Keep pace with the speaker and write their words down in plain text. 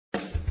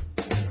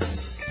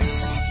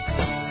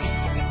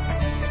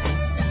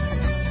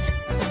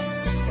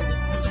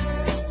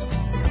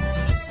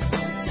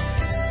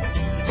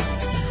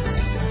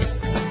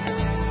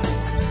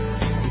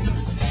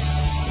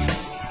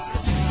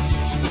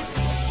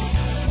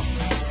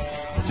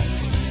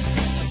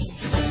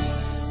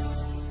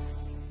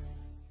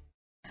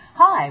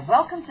Hi,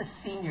 welcome to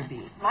Senior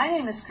Beat. My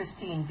name is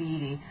Christine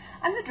Beatty.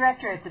 I'm the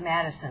director at the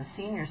Madison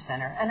Senior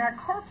Center, and our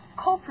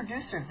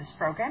co-producer of this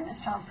program is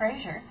Tom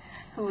Frazier,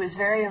 who is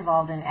very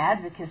involved in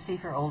advocacy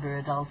for older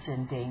adults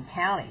in Dane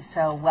County.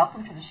 So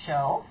welcome to the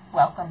show.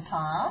 Welcome,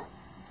 Tom.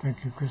 Thank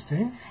you,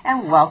 Christine.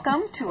 And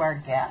welcome to our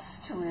guest,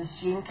 who is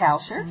Jean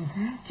Kalscher.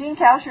 Jean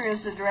Kalscher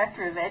is the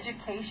Director of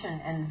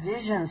Education and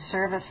Vision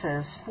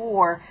Services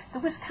for the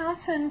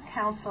Wisconsin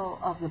Council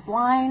of the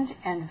Blind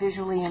and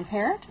Visually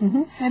Impaired.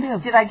 It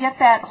is. Did I get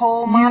that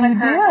whole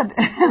moniker? You did.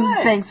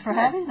 Thanks for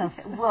having us.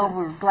 Well,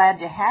 we're glad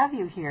to have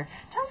you here.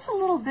 Tell us a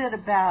little bit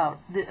about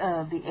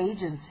the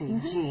agency,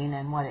 Jean,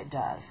 and what it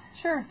does.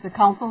 Sure. The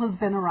council has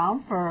been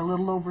around for a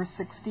little over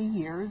 60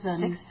 years.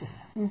 And 60.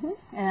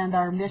 And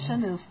our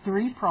mission is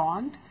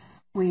three-pronged.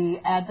 We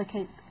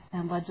advocate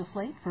and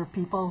legislate for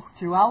people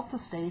throughout the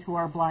state who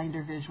are blind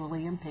or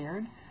visually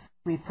impaired.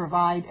 We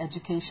provide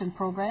education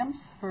programs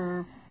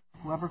for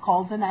whoever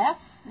calls and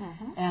asks.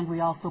 And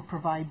we also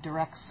provide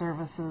direct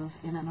services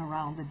in and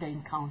around the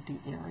Dane County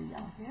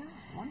area. Yeah,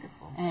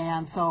 wonderful.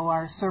 And so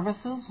our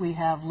services, we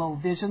have low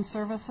vision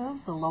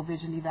services, the low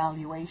vision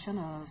evaluation.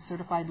 A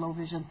certified low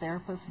vision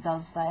therapist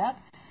does that.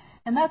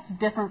 And that's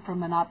different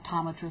from an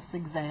optometrist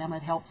exam.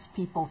 It helps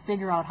people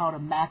figure out how to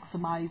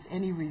maximize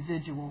any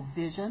residual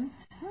vision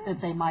that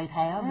they might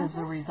have as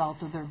a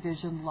result of their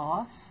vision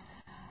loss.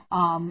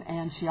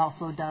 And she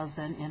also does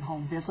then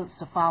in-home visits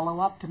to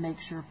follow up to make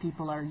sure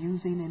people are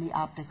using any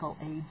optical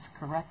aids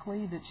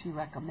correctly that she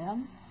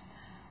recommends.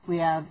 We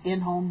have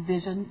in-home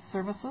vision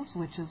services,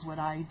 which is what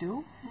I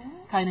do.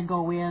 Kind of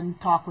go in,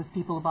 talk with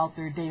people about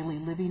their daily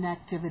living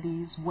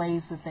activities,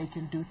 ways that they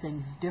can do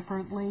things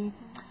differently.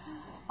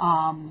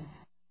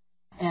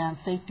 And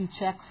safety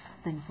checks,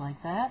 things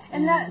like that.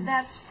 And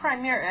that's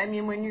primary. I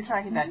mean, when you're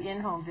talking about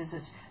in-home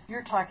visits,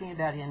 you're talking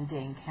about in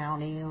Dane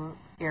County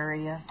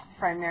area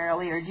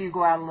primarily, or do you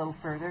go out a little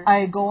further?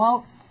 I go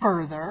out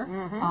further.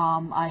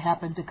 I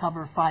happen to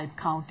cover 5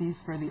 counties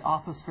for the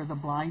Office for the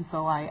Blind,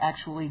 so I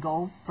actually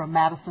go from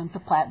Madison to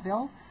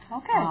Platteville.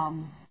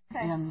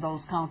 In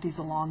those counties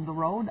along the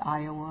road,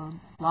 Iowa,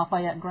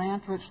 Lafayette,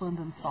 Grant, Richland,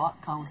 and Sauk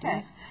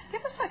counties.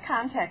 Give us a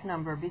contact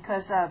number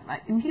because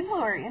people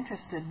who are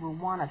interested will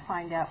want to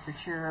find out for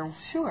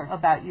sure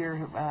about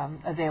your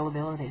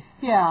availability.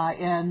 Yeah,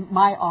 and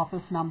my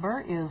office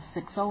number is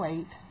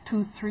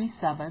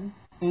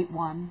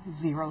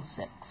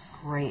 608-237-8106.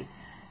 Great.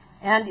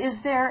 And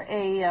is there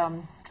a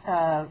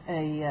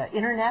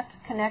internet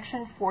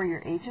connection for your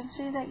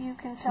agency that you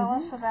can tell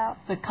us about?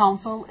 The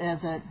council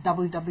is at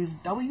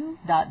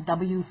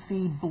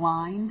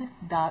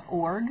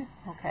www.wcblind.org.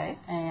 Okay.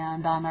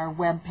 And on our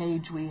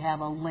webpage, we have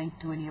a link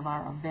to any of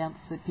our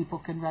events that people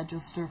can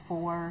register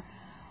for,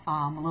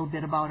 a little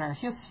bit about our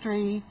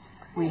history.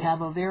 Great. We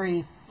have a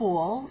very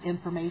full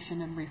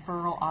information and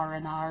referral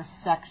R&R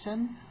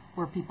section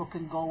where people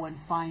can go and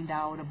find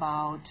out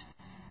about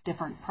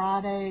different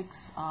products,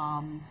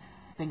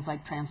 things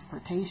like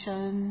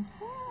transportation,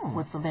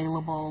 what's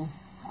available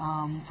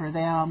for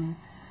them,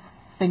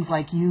 things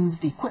like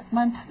used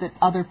equipment that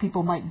other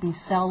people might be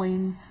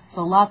selling.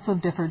 So lots of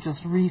different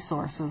just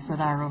resources that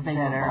are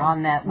available. That are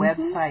on that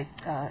website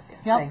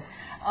thing.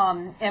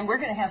 And we're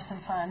going to have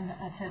some fun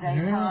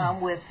today, Tom,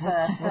 with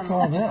what's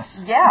all this?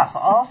 Yeah,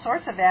 all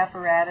sorts of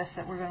apparatus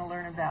that we're going to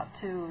learn about,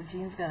 too.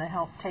 Jean's going to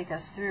help take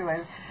us through.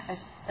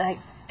 I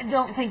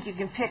don't think you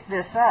can pick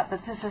this up,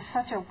 but this is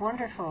such a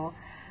wonderful,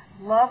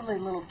 lovely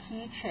little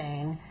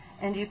keychain,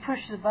 and you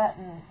push the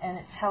button and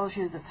it tells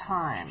you the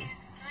time.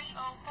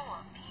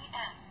 3:04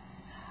 p.m.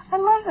 I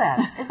love that.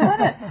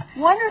 Isn't it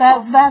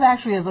wonderful? That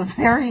actually is a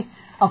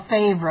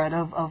favorite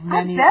of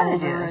many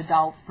older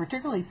adults,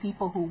 particularly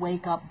people who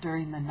wake up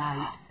during the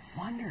night.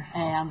 Wonderful.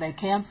 And they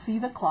can't see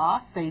the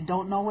clock. They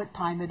don't know what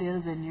time it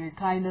is, and you're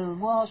kind of,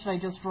 well, should I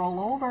just roll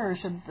over, or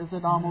is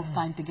it almost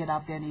time to get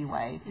up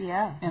anyway?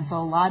 Yeah. And so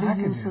a lot of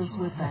uses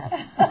with that.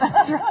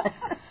 That's right.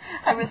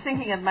 I was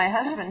thinking of my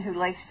husband who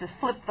likes to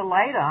flip the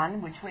light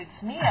on, which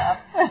wakes me up,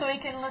 so he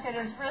can look at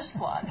his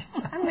wristwatch.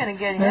 I'm going to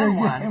get him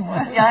one.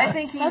 Yeah, I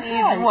think he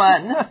needs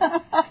one.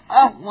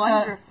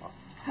 Wonderful.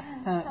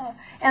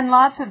 And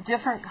lots of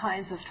different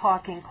kinds of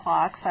talking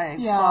clocks I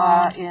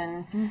saw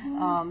in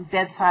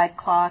bedside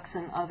clocks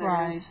and others.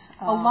 Right.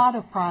 A lot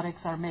of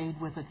products are made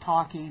with a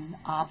talking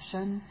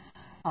option.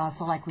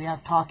 So like we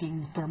have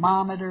talking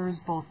thermometers,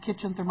 both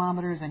kitchen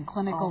thermometers and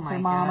clinical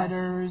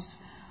thermometers,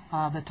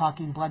 the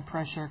talking blood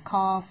pressure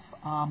cuff,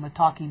 a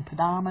talking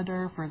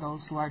pedometer for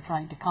those who are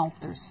trying to count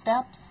their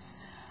steps,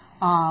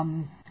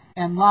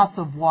 and lots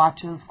of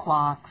watches,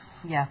 clocks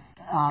that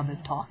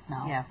talk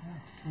now. Yeah.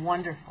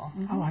 Wonderful.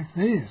 I like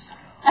these.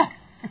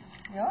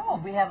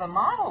 We have a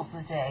model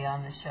today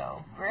on the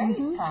show. Great,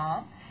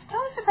 Tom.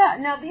 Tell us about,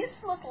 now these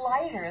look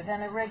lighter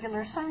than a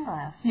regular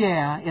sunglass.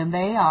 Yeah, and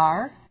they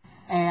are.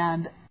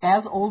 And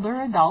as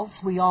older adults,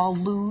 we all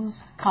lose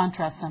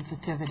contrast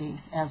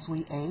sensitivity as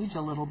we age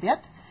a little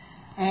bit.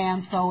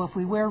 And so if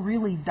we wear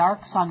really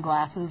dark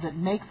sunglasses, it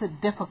makes it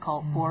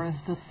difficult for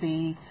us to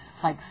see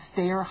like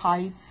stair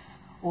heights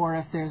or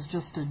if there's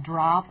just a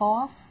drop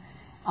off.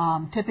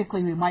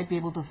 Typically, we might be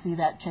able to see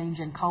that change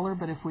in color,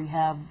 but if we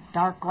have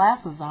dark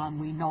glasses on,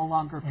 we no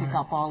longer pick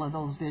up all of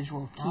those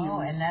visual cues. Oh,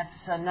 and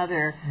that's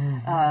another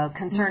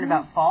concern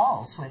about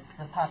falls with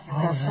the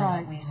population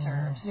that we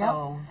serve.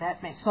 So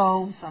that makes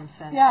some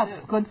sense, yeah, too.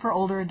 It's good for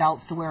older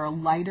adults to wear a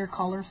lighter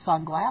color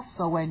sunglass.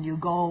 So when you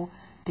go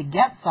to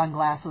get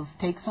sunglasses,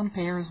 take some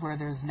pairs where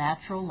there's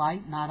natural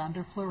light, not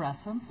under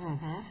fluorescence.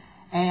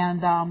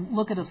 And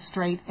look at a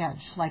straight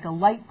edge, like a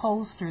light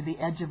post or the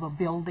edge of a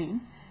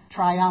building.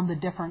 Try on the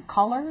different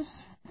colors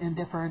and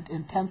different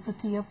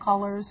intensity of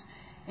colors,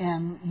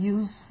 and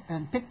use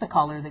and pick the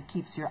color that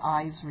keeps your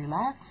eyes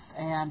relaxed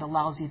and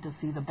allows you to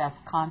see the best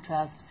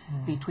contrast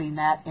between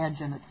that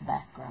edge and its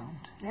background.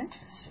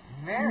 Interesting.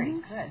 Very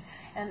good.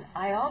 And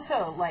I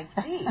also like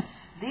these.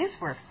 These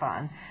were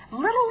fun.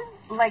 Little,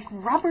 like,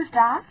 rubber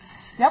dots.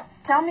 Yep.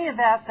 Tell me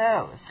about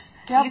those.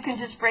 Yep. You can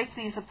just break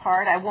these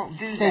apart. I won't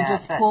do they that.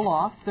 They just pull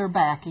off their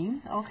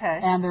backing. Okay.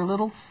 And they're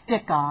little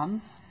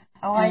stick-ons.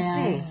 Oh, I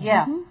see.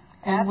 Yeah.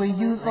 And Absolutely.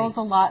 we use those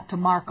a lot to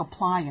mark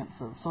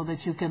appliances so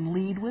that you can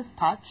lead with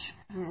touch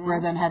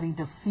rather than having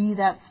to see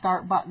that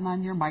start button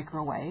on your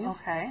microwave.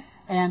 Okay.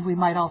 And we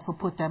might also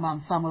put them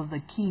on some of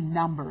the key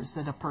numbers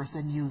that a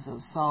person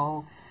uses.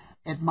 So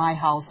at my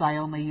house, I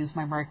only use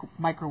my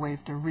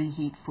microwave to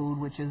reheat food,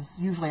 which is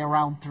usually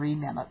around 3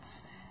 minutes.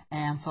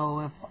 And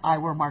so if I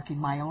were marking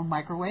my own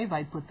microwave,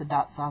 I'd put the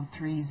dots on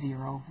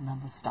 3-0 and then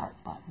the start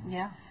button.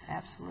 Yeah,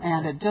 absolutely.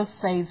 And it just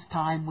saves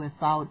time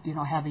without,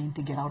 having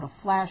to get out a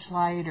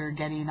flashlight or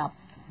getting up,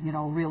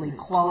 really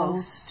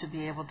close. To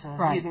be able to,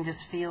 right. You can just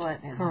feel it.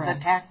 It's Correct.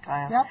 the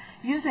tactile. Yep.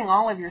 Using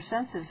all of your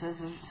senses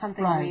is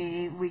something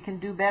right. we can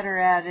do better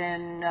at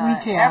in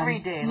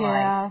everyday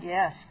yeah. life.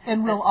 Yes.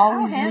 And we'll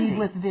always lead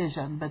with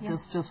vision, but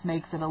this just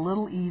makes it a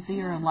little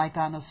easier, and like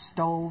on a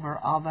stove or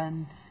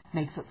oven,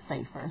 makes it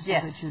safer so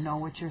that you know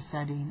what your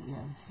setting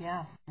is.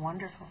 Yeah,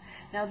 wonderful.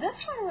 Now this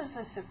one was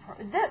a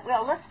surprise.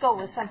 Well, let's go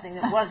with something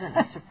that wasn't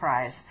a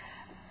surprise.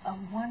 A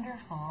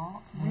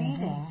wonderful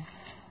reading.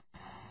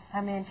 I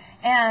mean,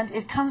 and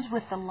it comes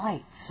with the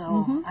light.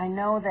 So I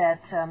know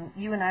that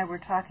you and I were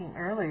talking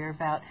earlier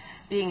about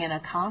being in a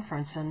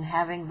conference and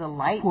having the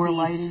light poor be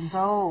lighting.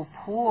 So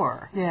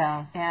poor.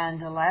 Yeah.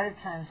 And a lot of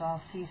times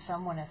I'll see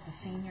someone at the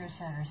senior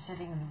center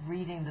sitting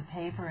reading the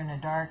paper in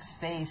a dark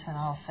space, and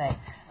I'll say,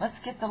 let's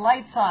get the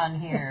lights on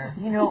here.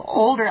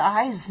 Older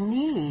eyes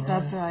need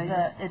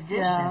the addition.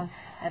 Yeah.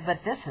 But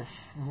this is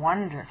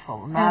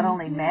wonderful. Not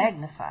only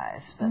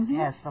magnifies, but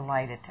has the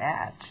light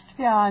attached.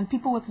 Yeah, and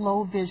people with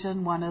low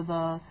vision, one of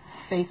the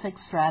basic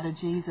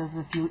strategies is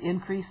if you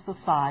increase the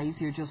size,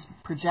 you're just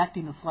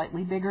projecting a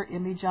slightly bigger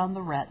image on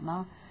the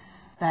retina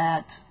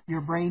that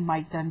your brain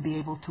might then be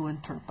able to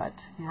interpret.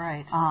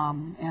 Right.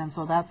 And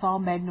so that's all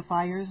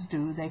magnifiers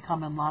do. They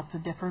come in lots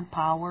of different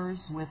powers,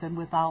 with and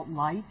without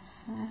lights.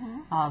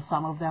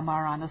 Some of them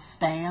are on a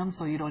stand,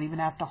 so you don't even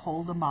have to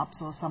hold them up.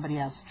 So if somebody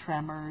has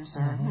tremors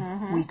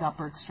or weak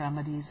upper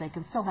extremities, they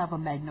can still have a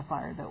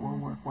magnifier that will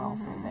work well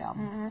for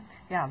them.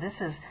 Yeah, this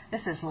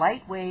is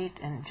lightweight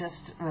and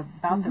just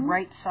about the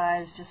right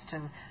size, just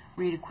to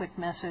read a quick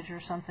message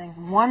or something.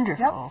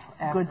 Wonderful.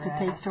 Yep. Good to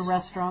take to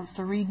restaurants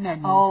to read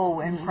menus. Oh,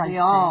 and we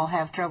all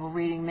have trouble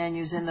reading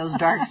menus in those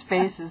dark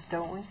spaces,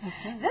 don't we?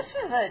 This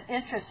was an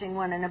interesting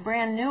one and a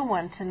brand new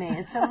one to me.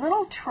 It's a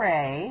little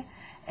tray,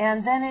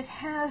 and then it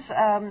has,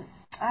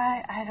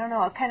 I don't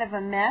know, a kind of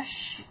a mesh.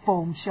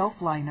 Foam shelf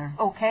liner.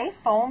 Okay,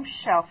 foam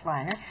shelf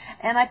liner.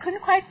 And I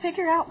couldn't quite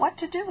figure out what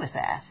to do with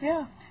that.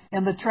 Yeah.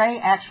 And the tray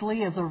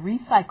actually is a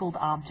recycled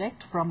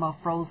object from a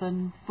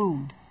frozen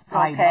food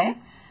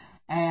item.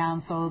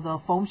 And so the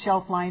foam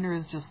shelf liner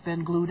has just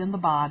been glued in the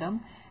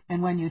bottom.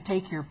 And when you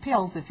take your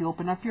pills, if you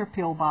open up your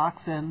pill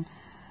box and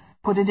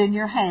put it in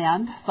your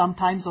hand,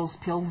 sometimes those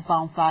pills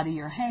bounce out of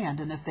your hand.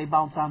 And if they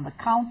bounce on the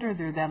counter,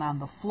 they're then on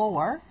the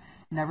floor,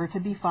 never to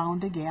be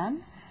found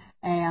again.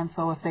 And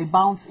so if they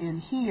bounce in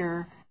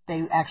here,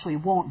 they actually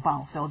won't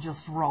bounce. They'll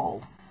just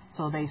roll.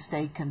 So they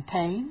stay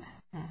contained.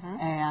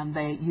 And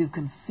you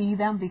can see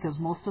them because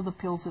most of the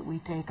pills that we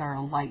take are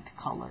a light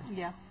color.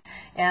 Yeah.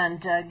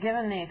 And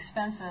given the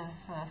expense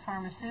of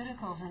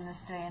pharmaceuticals in this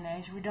day and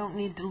age, we don't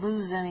need to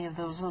lose any of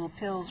those little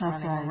pills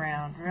running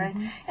around, right?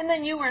 And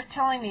then you were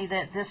telling me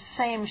that this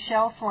same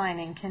shelf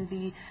lining can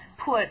be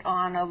put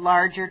on a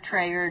larger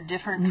tray or a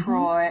different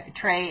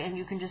tray, and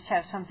you can just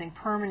have something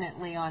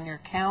permanently on your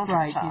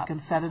countertop. Right. You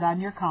can set it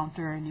on your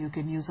counter, and you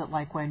can use it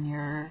like when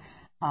you're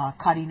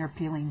cutting or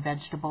peeling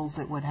vegetables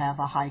that would have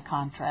a high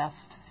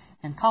contrast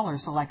in color.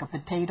 So like a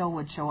potato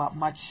would show up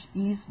much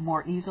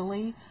more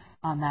easily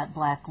on that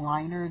black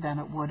liner than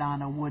it would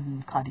on a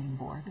wooden cutting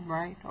board.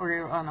 Right,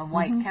 or on a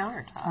white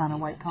countertop. On a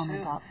white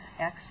countertop.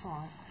 Too.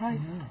 Excellent. Right.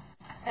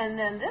 And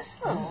then this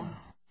little,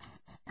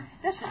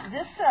 this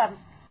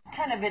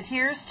kind of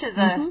adheres to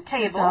the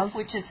table,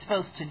 which it's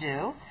supposed to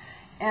do.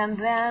 And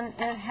then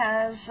it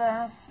has,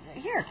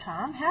 here,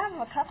 Tom, have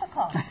a cup of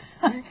coffee.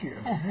 Thank you.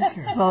 Thank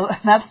you. So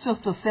that's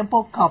just a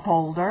simple cup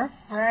holder.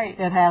 Right.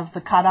 It has the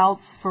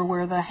cutouts for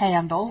where the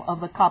handle of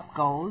the cup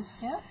goes.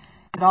 Yep.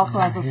 It also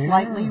has a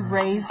slightly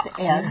raised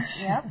edge,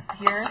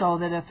 here, so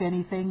that if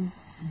anything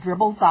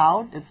dribbles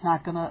out, it's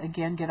not going to,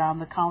 again, get on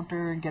the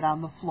counter and get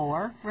on the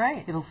floor.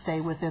 Right. It'll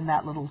stay within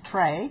that little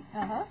tray.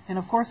 Uh-huh. And,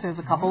 of course, there's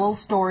a couple of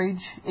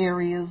storage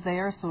areas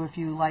there, so if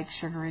you like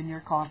sugar in your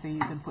coffee, you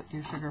can put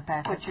your sugar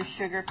packets. Put your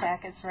sugar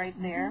packets right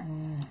there.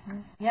 Mm-hmm.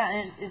 Yeah,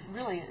 and it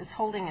really, it's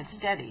holding it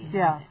steady,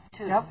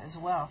 too, as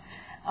well.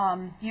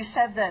 You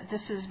said that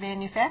this is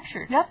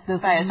manufactured. Yep,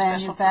 this by is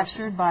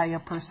manufactured by a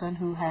person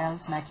who has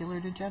macular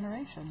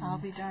degeneration. I'll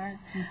be darned.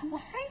 Mm-hmm.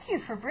 Well, thank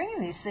you for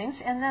bringing these things.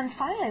 And then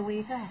finally,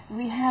 we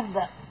have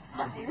the,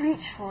 let me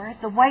reach for it,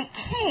 the white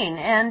cane.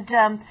 And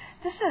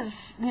this is,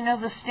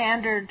 the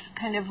standard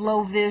kind of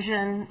low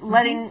vision,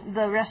 letting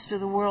the rest of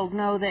the world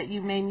know that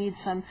you may need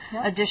some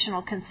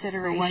additional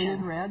consideration. The white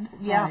and red.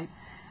 Yeah. Right.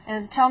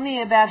 And tell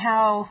me about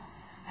how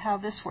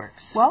this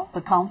works. Well,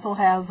 the council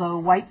has a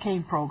white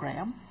cane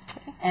program.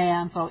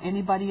 And so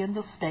anybody in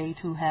the state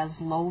who has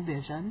low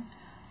vision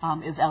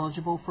is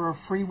eligible for a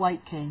free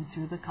white cane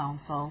through the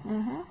council.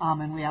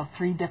 Mm-hmm. And we have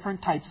 3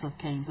 different types of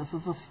canes. This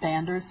is a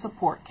standard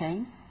support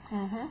cane.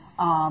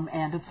 Mm-hmm.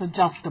 And it's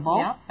adjustable.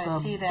 Yep, I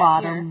see that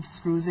bottom here.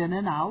 Screws in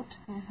and out.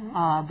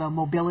 Mm-hmm. The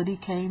mobility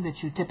cane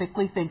that you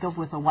typically think of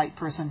with a white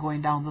person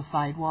going down the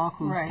sidewalk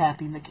who's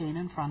tapping the cane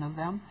in front of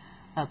them.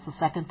 That's the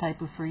second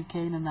type of free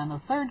cane. And then the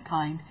third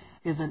kind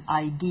is an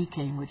ID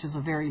cane, which is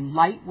a very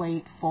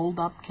lightweight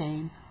fold-up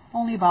cane,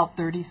 only about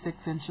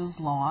 36 inches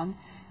long,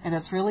 and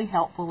it's really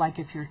helpful like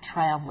if you're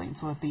traveling.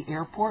 So at the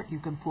airport, you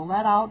can pull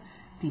that out.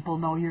 People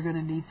know you're going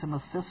to need some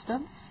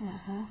assistance.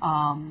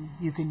 Mm-hmm.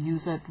 You can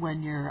use it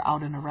when you're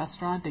out in a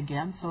restaurant,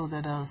 again, so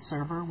that a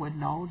server would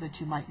know that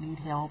you might need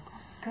help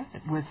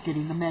with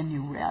getting the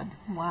menu read.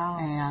 Wow.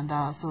 And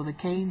so the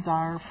canes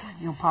are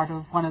part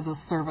of one of the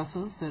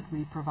services that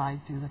we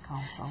provide through the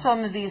council.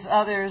 Some of these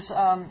others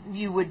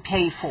you would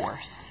pay for.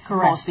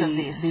 Correct. Most of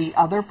these. The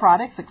other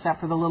products,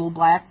 except for the little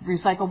black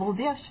recyclable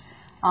dish,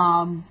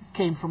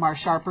 came from our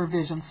Sharper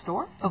Vision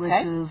store,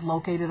 which is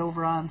located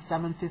over on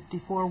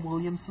 754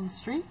 Williamson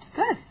Street.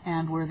 Good.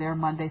 And we're there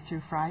Monday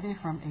through Friday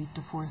from 8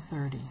 to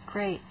 4:30.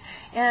 Great.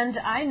 And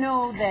I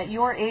know that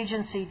your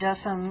agency does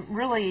some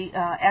really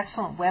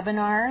excellent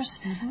webinars.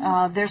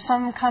 Mm-hmm. There's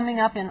some coming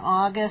up in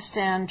August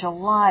and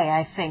July,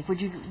 I think. Would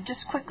you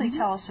just quickly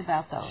tell us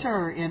about those?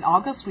 Sure. In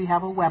August, we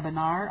have a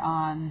webinar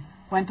on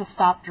when to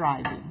stop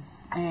driving.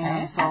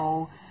 And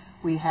so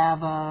we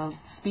have a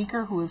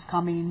speaker who is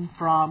coming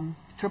from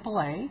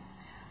AAA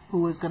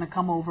who is going to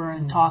come over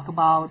and talk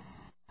about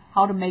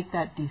how to make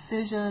that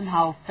decision,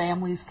 how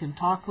families can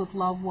talk with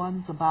loved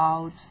ones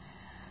about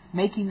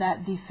making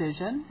that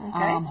decision.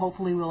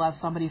 Hopefully we'll have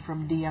somebody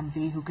from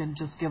DMV who can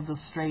just give the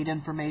straight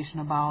information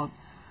about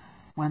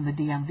when the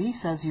DMV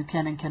says you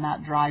can and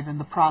cannot drive in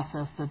the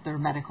process that their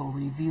medical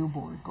review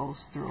board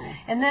goes through.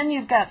 And then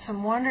you've got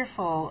some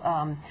wonderful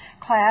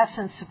class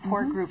and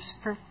support groups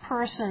for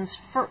persons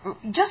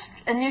just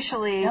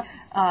initially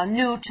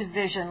new to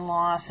vision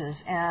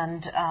losses.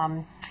 And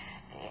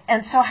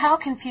so how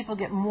can people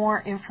get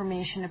more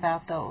information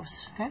about those?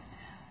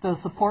 The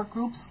support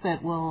groups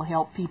that will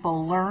help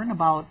people learn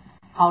about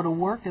how to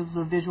work as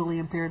a visually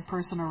impaired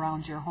person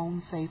around your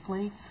home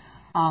safely.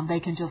 They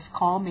can just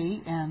call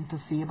me and to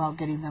see about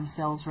getting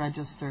themselves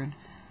registered.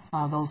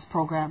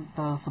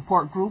 The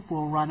support group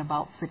will run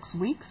about 6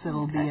 weeks.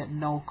 It'll be at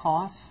no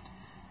cost.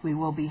 We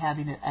will be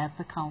having it at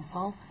the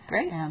council.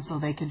 Great. And so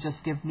they can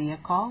just give me a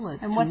call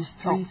at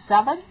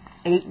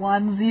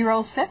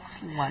 237-8106.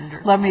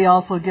 Wonderful. Let me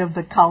also give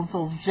the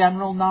council's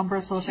general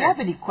number. So if you have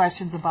any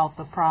questions about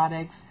the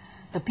products,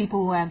 the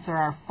people who answer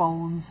our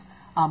phones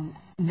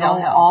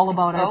know all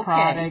about our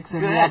products,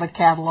 and we have a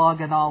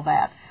catalog and all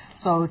that.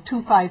 So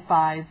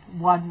 255-1166.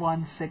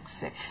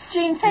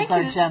 Jean, thank you.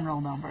 Is our general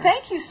number.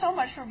 Thank you so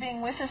much for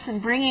being with us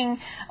and bringing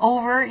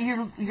over.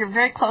 You're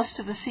very close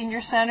to the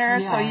senior center,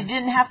 so you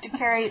didn't have to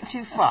carry it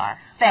too far.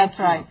 Thank you. That's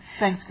right.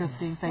 Thanks,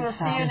 Christine. Thanks, We'll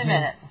Tom. see you in a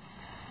minute.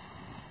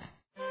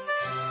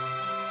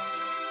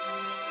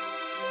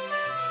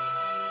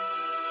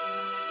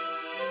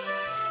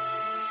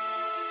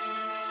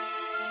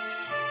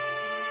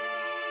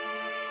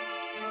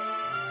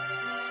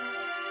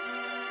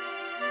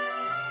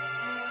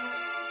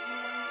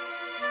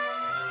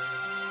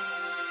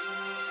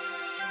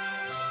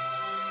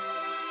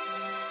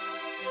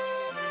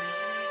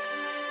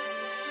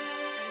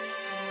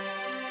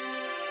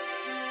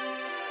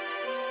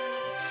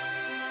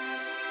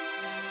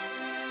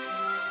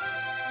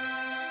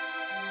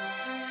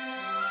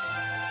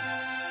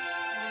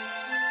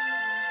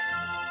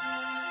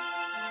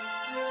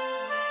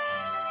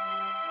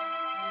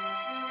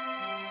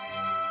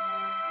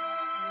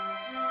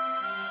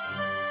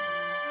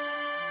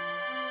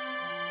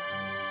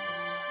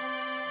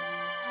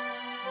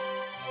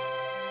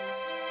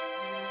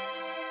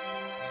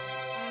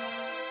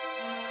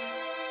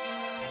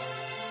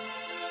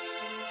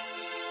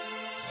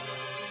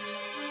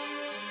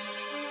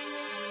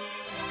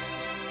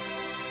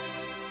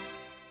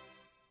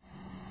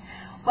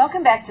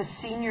 Welcome back to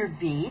Senior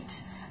Beat.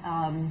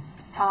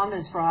 Tom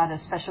has brought a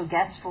special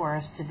guest for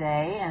us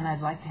today, and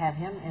I'd like to have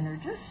him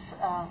introduce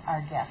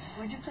our guest.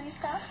 Would you please,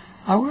 Tom?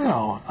 I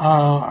will.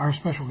 Our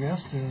special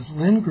guest is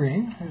Lynn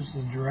Green, who's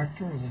the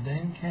director of the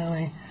Dane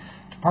County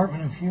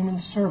Department of Human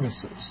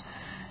Services.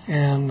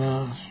 And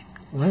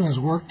Lynn has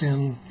worked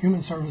in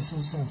human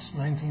services since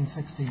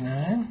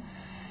 1969.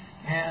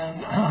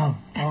 And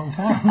long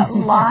time. A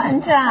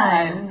long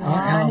time. And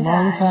a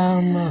long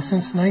time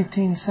since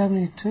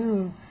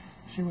 1972,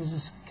 she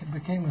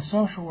became a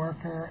social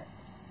worker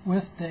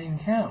with Dane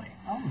County.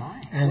 Oh,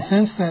 my. And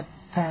since that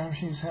time,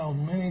 she's held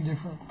many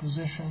different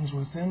positions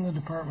within the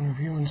Department of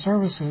Human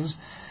Services,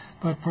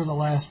 but for the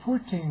last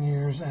 14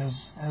 years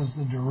as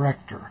the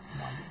director.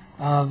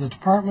 The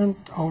department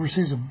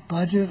oversees a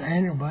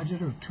annual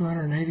budget of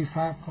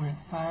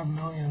 $285.5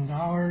 million,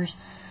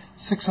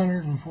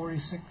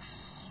 646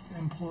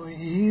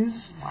 employees.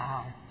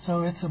 Wow.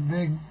 So it's a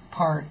big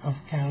part of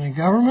county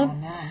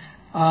government.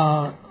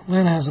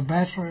 Lynn has a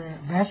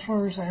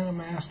bachelor's and a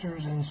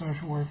master's in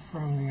social work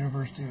from the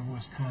University of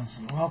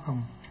Wisconsin.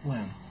 Welcome,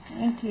 Lynn.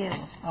 Thank you.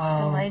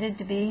 Delighted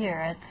to be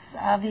here. It's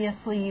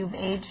obviously you've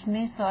aged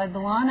me, so I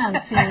belong on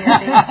Senior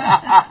Beach.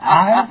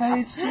 I've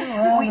aged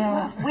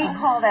you. We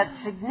call that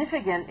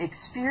significant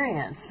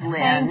experience, Lynn.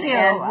 Thank you.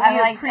 And I we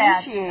like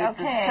appreciate that.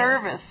 Okay. the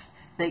service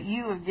that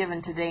you have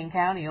given to Dane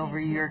County over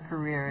your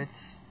career.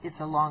 It's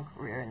a long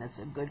career, and it's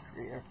a good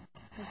career.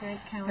 It's a great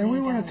county. And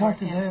we want to talk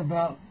today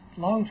about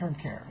long-term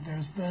care.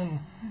 There's been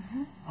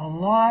a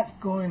lot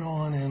going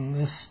on in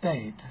this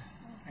state,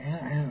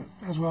 and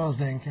as well as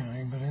Dane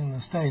County, but in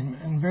the state,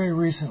 and very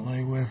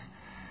recently with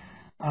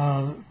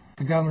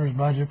the governor's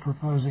budget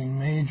proposing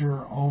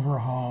major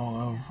overhaul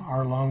of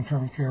our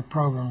long-term care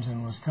programs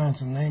in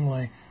Wisconsin,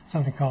 namely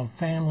something called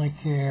family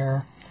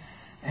care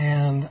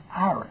and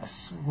IRIS,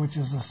 which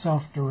is a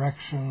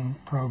self-direction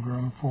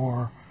program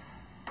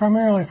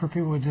primarily for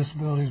people with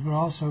disabilities, but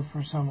also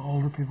for some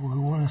older people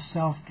who want to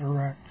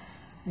self-direct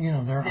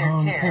their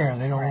own care.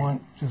 They don't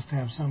want just to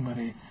have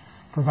somebody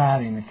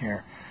providing the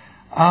care.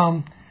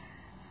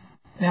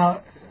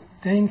 Now,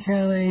 Dane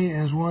County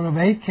is one of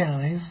 8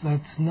 counties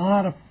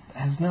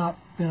has not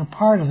been a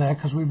part of that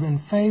because we've been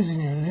phasing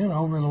it in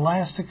over the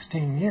last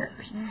 16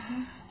 years.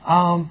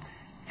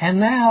 And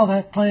now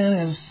that plan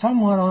is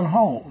somewhat on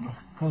hold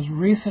because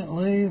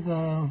recently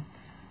the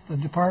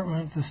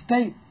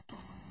state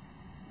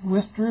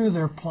withdrew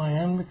their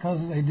plan because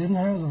they didn't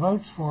have the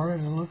votes for it,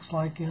 it looks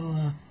like, in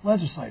the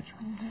legislature.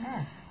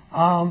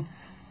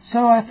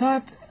 So I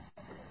thought,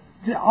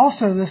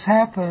 also this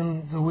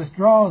happened, the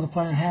withdrawal of the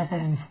plan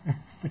happened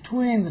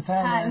between the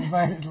time I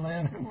invited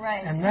Lynn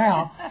and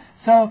now.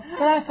 But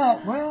I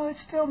thought, well, it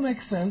still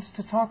makes sense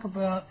to talk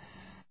about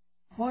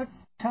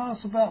tell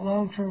us about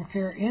long-term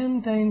care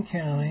in Dane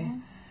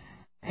County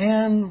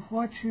and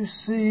what you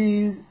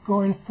see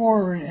going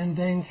forward in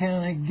Dane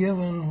County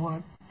given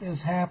what is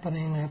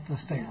happening at the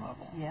state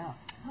level. Yeah.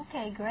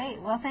 Okay,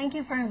 great. Well, thank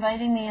you for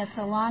inviting me. It's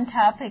a long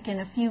topic in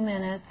a few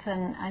minutes,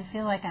 and I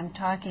feel like I'm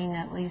talking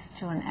at least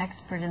to an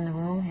expert in the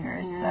room here,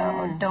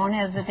 so don't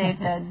hesitate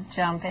to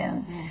jump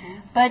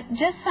in. But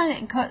just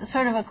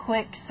sort of a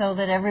quick so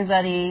that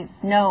everybody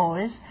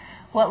knows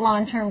what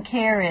long-term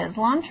care is.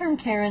 Long-term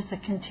care is the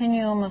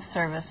continuum of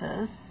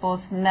services,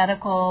 both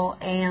medical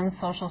and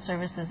social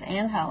services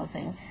and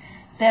housing,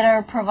 that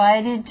are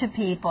provided to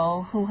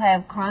people who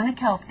have chronic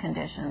health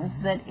conditions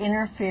that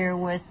interfere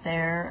with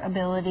their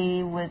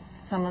ability with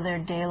some of their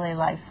daily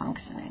life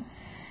functioning.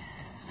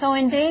 So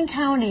in Dane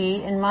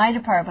County, in my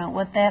department,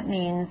 what that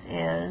means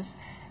is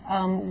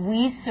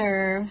we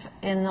serve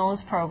in those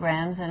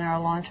programs, in our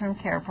long-term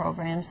care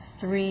programs,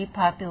 3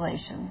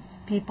 populations: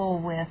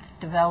 people with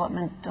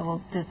developmental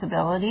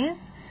disabilities,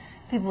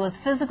 people with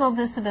physical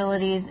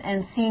disabilities,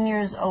 and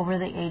seniors over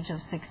the age of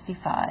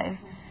 65.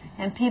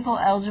 And people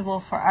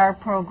eligible for our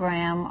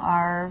program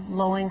are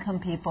low-income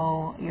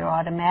people. You're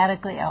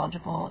automatically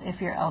eligible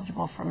if you're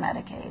eligible for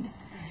Medicaid.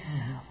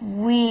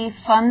 We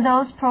fund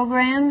those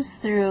programs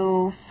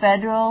through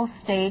federal,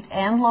 state,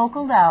 and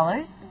local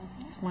dollars.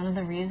 It's one of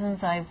the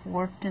reasons I've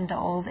worked into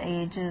old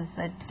age is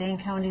that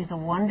Dane County is a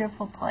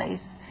wonderful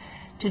place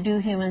to do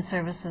human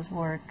services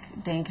work.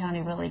 Dane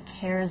County really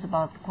cares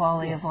about the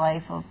quality of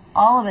life of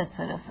all of its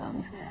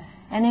citizens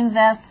and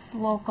invests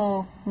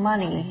local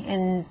money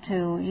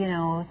into,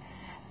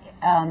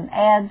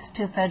 adds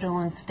to federal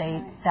and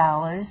state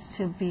dollars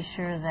to be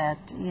sure that,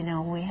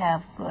 we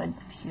have good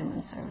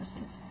human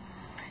services.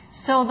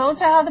 So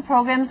those are how the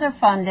programs are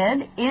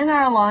funded. In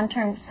our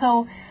long-term,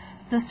 so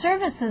the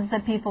services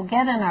that people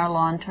get in our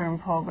long-term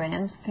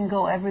programs can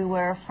go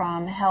everywhere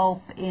from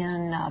help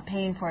in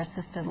paying for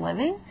assisted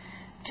living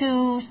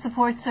to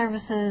support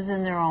services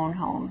in their own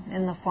home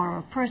in the form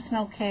of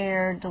personal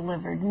care,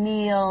 delivered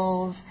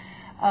meals,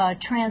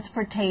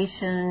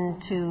 transportation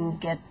to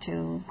get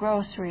to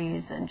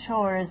groceries and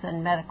chores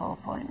and medical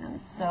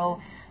appointments. So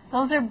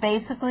those are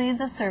basically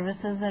the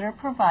services that are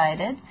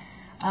provided.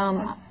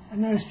 I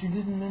noticed you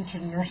didn't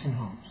mention nursing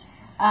homes.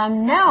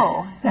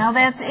 No. Now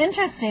that's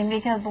interesting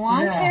because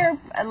long care,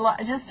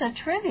 just a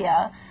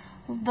trivia,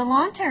 The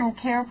long-term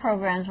care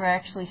programs were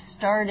actually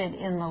started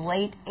in the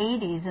late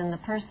 80s, and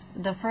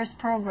the first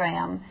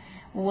program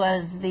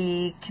was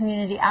the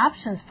Community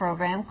Options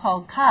Program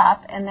called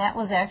COP, and that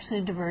was actually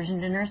a diversion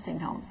to nursing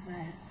homes.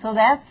 Right. So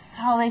that's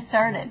how they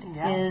started,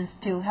 Yeah. is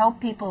to help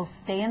people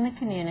stay in the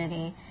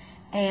community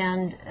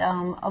and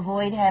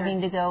avoid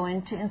having to go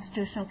into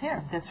institutional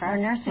care or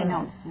nursing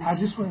homes. I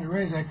just wanted to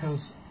raise that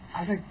because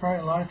I think probably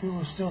a lot of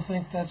people still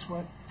think that's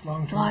what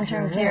long-term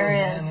Long-term care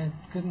care is. and it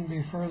couldn't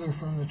be further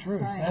from the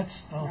truth. Right.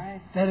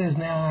 That is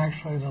now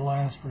actually the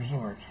last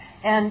resort.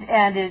 And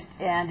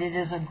it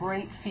is a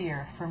great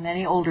fear for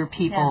many older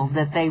people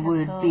that they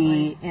would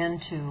be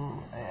into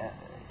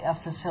a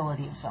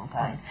facility of some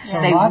kind. So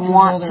they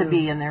want to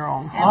be in their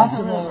own home. Lots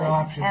of other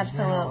options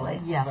Absolutely.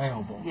 now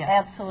available.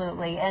 Yeah.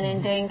 Absolutely. And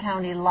in Dane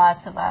County,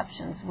 lots of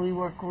options. We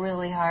work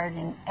really hard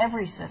in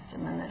every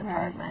system in the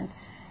department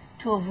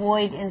to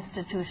avoid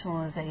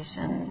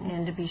institutionalization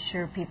and to be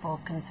sure people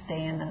can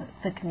stay in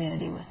the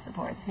community with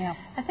supports. Yeah.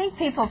 I think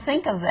people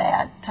think of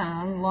that,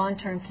 Tom,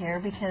 long-term care,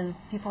 because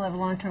people have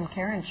long-term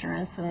care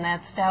insurance, and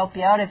that's to help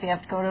you out if you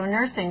have to go to a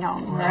nursing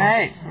home.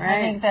 Right. I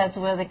think that's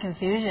where the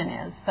confusion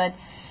is. But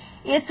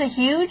it's a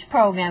huge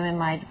program in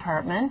my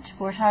department.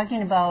 We're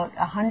talking about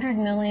 $100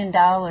 million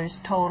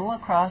total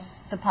across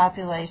the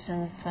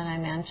populations that I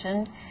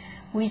mentioned.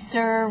 We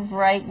serve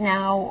right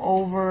now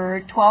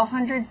over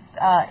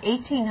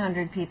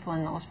 1,800 people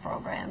in those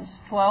programs,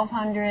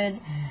 1,200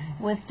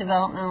 with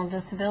developmental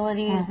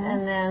disabilities,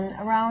 and then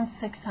around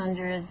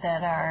 600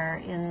 that are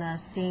in the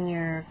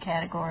senior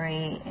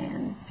category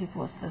and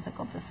people with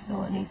physical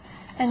disabilities.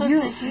 And so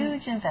it's a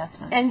huge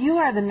investment. And you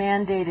are the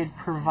mandated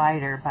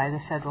provider by the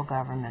federal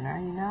government, are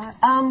you not?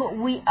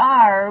 We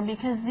are,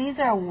 because these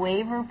are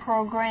waiver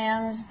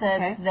programs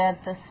that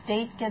the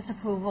state gets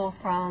approval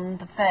from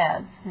the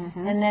feds.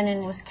 And then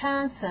in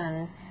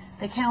Wisconsin,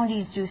 the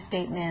counties do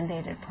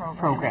state-mandated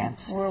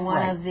programs. We're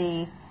one of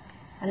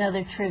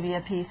another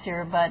trivia piece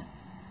here, but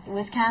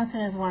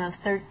Wisconsin is one of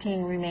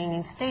 13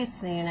 remaining states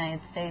in the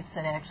United States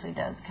that actually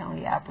does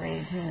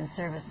county-operated human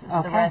services.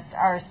 The rest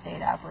are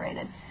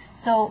state-operated.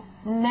 So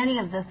many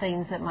of the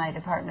things that my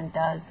department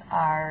does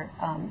are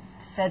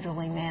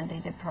federally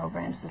mandated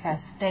programs that the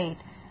state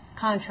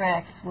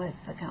contracts with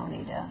the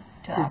county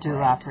to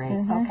operate.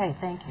 Okay,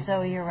 thank you.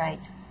 So you're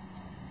right.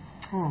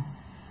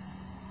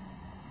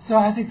 So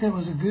I think that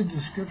was a good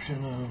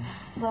description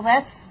of... Well,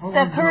 that's what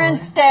the we're current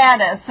doing.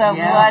 status of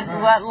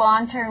what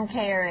long-term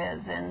care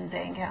is in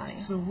Dane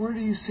County. So where do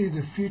you see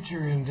the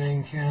future in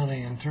Dane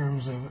County in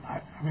terms of...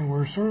 I mean,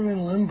 we're sort of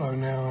in limbo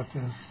now at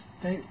the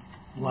state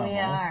level. We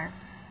are.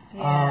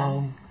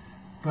 Yeah.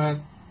 But,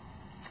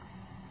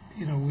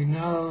 you know, we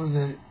know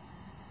that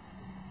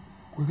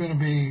we're going to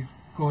be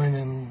going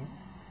in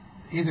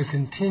either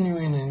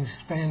continuing and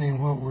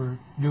expanding what we're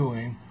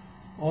doing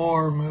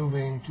or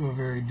moving to a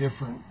very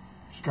different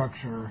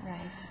structure.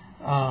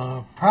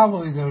 Right.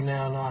 Probably, though,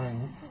 now not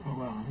in,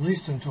 well, at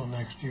least until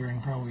next year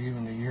and probably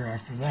even the year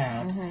after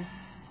that.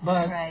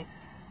 But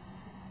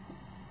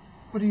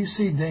what do you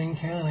see Dane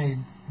County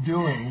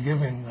doing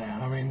given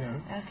that? I mean,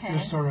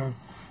 just sort of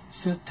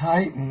sit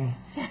tight and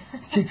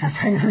keep your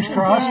fingers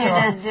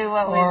crossed, to do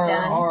what we've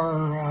done,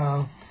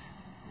 or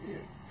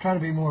try to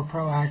be more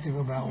proactive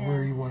about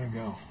where you want to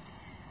go.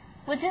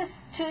 Well, just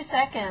 2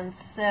 seconds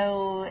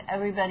so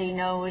everybody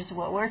knows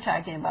what we're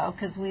talking about,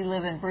 because we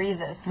live and breathe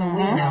this, so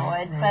we know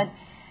it. But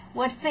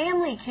what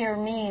family care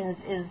means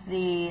is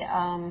the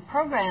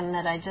program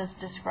that I just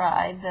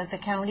described that the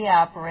county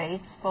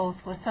operates, both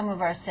with some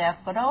of our staff,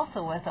 but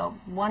also with a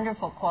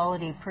wonderful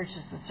quality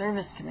purchase of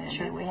service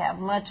community. We have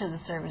much of the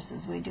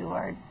services we do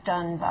are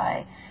done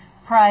by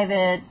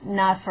private,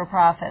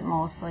 not-for-profit,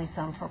 mostly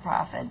some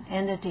for-profit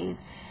entities.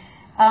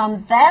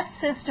 That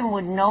system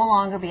would no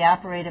longer be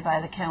operated by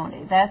the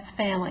county. That's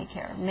family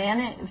care.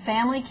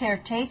 Family care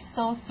takes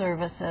those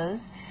services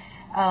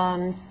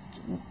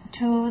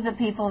to the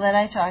people that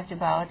I talked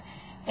about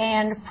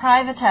and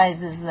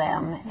privatizes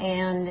them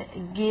and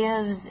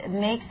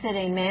makes it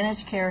a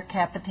managed care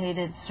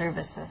capitated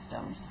service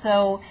system.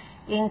 So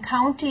in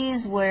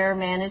counties where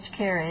managed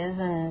care is,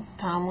 and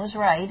Tom was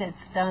right, it's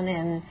done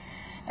in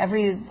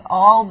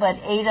all but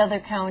 8 other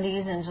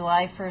counties, and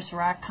July 1st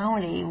Rock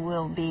County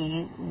will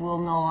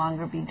no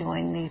longer be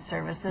doing these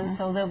services,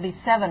 so there'll be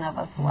 7 of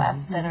us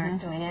left that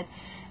aren't doing it.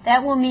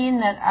 That will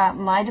mean that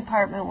my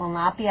department will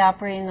not be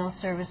operating those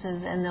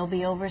services, and they'll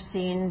be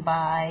overseen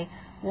by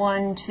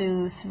 1,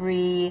 2,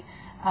 3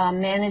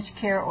 managed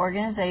care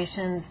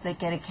organizations that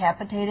get a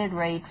capitated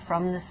rate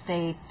from the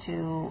state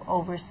to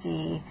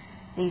oversee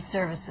these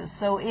services.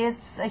 So it's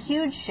a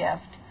huge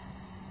shift.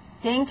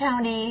 Dane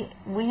County,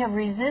 we have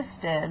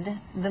resisted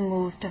the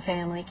move to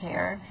family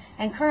care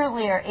and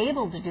currently are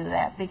able to do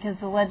that because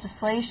the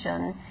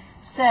legislation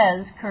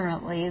says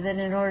currently that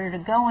in order to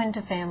go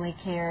into family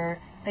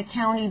care, the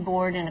county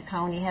board in a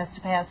county has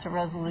to pass a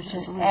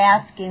resolution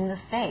asking the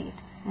state,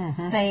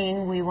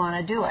 saying we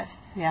want to do it.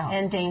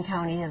 And Dane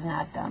County has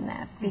not done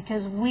that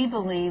because we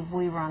believe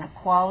we run a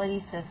quality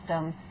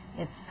system.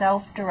 It's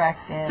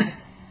self-directed.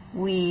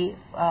 We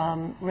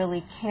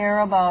really care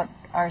about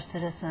our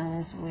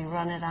citizens. We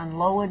run it on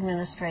low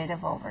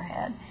administrative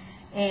overhead.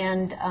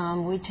 And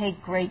we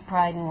take great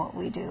pride in what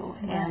we do.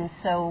 Right. And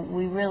so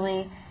we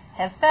really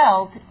have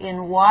felt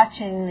in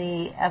watching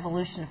the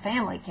evolution of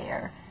family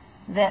care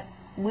that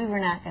we were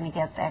not going to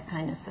get that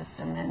kind of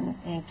system.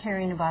 And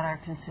caring about our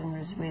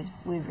consumers,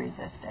 we've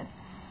resisted.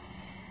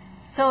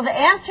 So the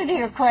answer to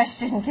your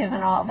question,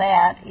 given all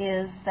that,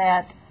 is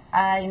that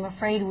I'm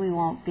afraid we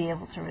won't be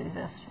able to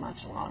resist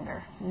much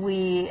longer.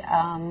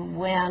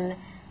 When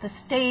the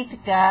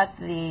state got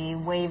the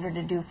waiver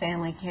to do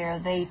family care,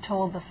 they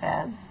told the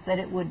feds that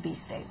it would be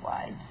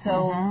statewide.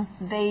 So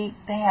they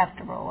have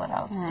to roll it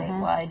out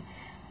statewide.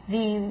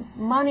 The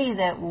money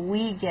that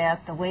we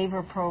get, the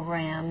waiver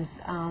programs,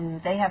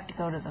 they have to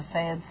go to the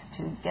feds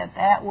to get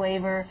that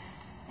waiver,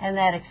 and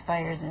that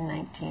expires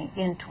in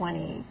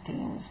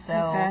 2018.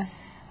 So.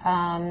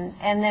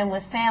 And then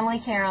with family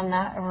care on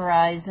the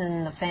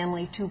horizon, the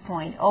Family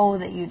 2.0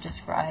 that you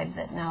described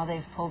that now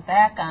they've pulled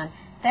back on,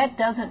 that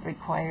doesn't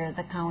require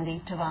the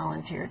county to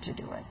volunteer to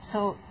do it.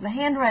 So the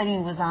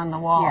handwriting was on the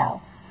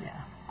wall.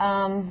 Yeah.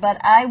 But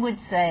I would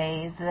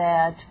say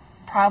that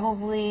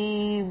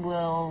probably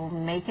we'll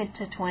make it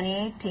to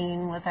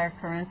 2018 with our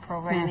current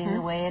programming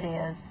the way it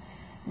is.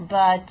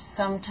 But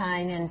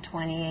sometime in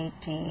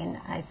 2018,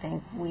 I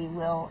think we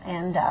will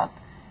end up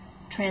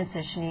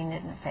transitioning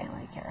it into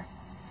family care.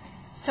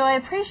 So I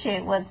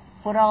appreciate what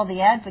all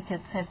the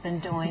advocates have been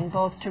doing,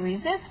 both to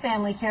resist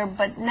family care,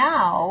 but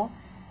now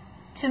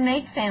to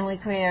make family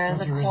care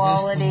the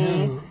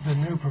quality, the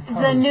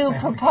new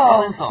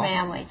proposed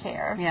family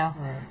care. Yeah.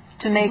 Right.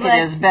 To make it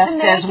as best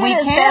as we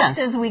can. As best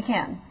as we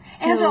can.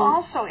 And to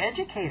also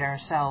educate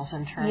ourselves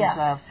in terms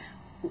of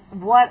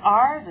what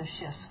are the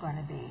shifts going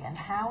to be and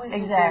how is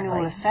it going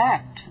to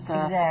affect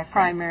the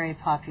primary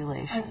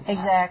populations.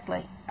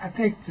 Exactly. I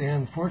think the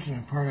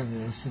unfortunate part of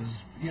this is,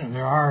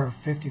 there are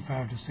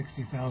 55 to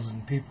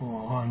 60,000 people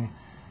on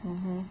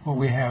what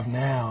we have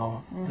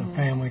now, the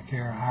Family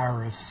Care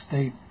IRS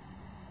state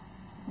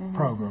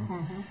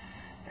program.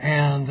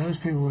 And those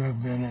people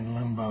have been in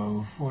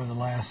limbo for the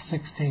last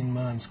 16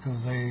 months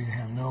because they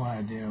have no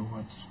idea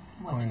what's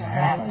going to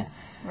happen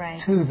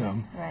to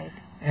them. Right.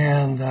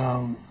 And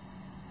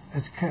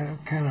it's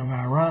kind of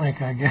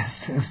ironic, I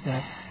guess, is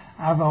that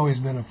I've always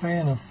been a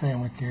fan of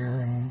family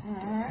care and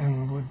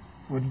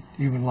would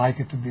even like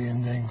it to be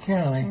in Dane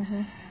County.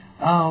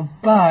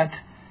 But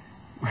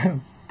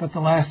the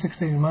last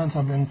 16 months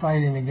I've been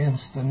fighting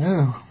against the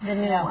new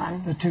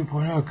one, the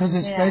 2.0, because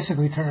it's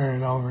basically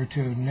turning it over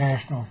to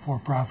national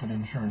for-profit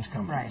insurance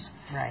companies.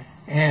 Right.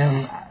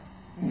 And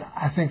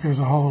I think there's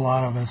a whole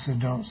lot of us who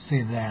don't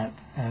see that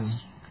as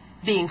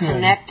being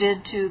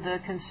connected to the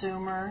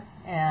consumer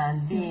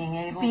and being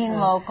able being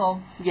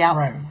local. Yeah,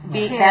 right.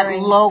 Being that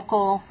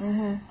local.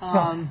 So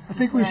I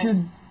think we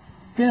should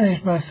finish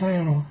by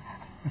saying,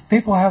 if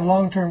people have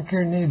long-term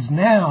care needs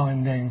now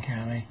in Dane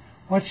County,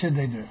 what should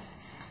they do?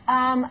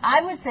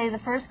 I would say the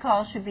first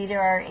call should be to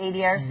our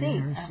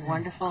ADRC.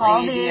 Wonderful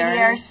Call the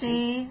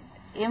ADRC.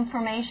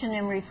 Information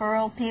and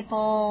referral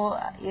people.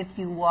 If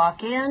you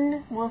walk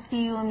in, we'll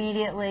see you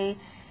immediately.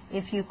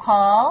 If you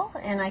call,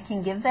 and I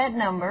can give that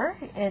number,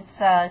 it's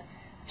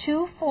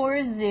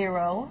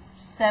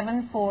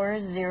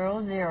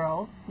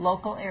 240-7400,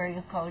 local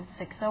area code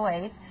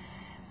 608.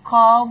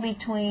 Call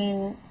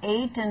between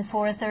 8 and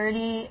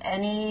 4:30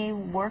 any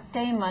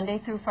workday, Monday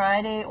through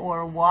Friday,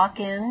 or walk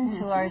in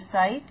to our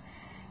site.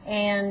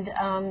 And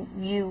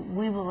we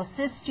will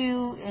assist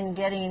you in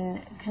getting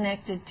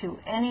connected to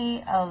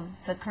any of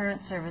the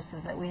current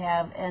services that we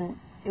have, and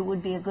it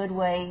would be a good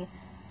way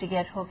to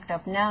get hooked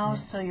up now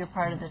so you're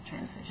part of the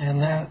transition. And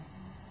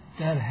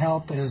that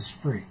help is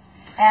free.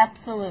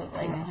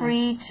 Absolutely.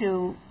 Free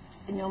to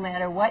no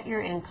matter what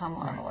your income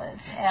level is.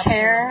 Absolutely.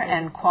 Care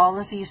and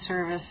quality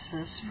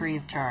services free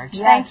of charge.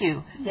 Yes. Thank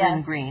you, Yes.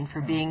 Lynn Green,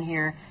 for being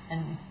here,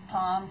 and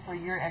Tom, for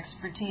your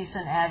expertise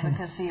and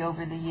advocacy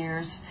over the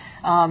years.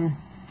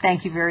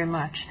 Thank you very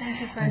much.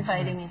 Thank you for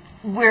inviting me.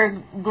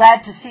 We're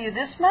glad to see you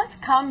this month.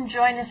 Come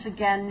join us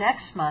again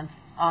next month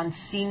on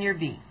Senior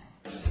Beat.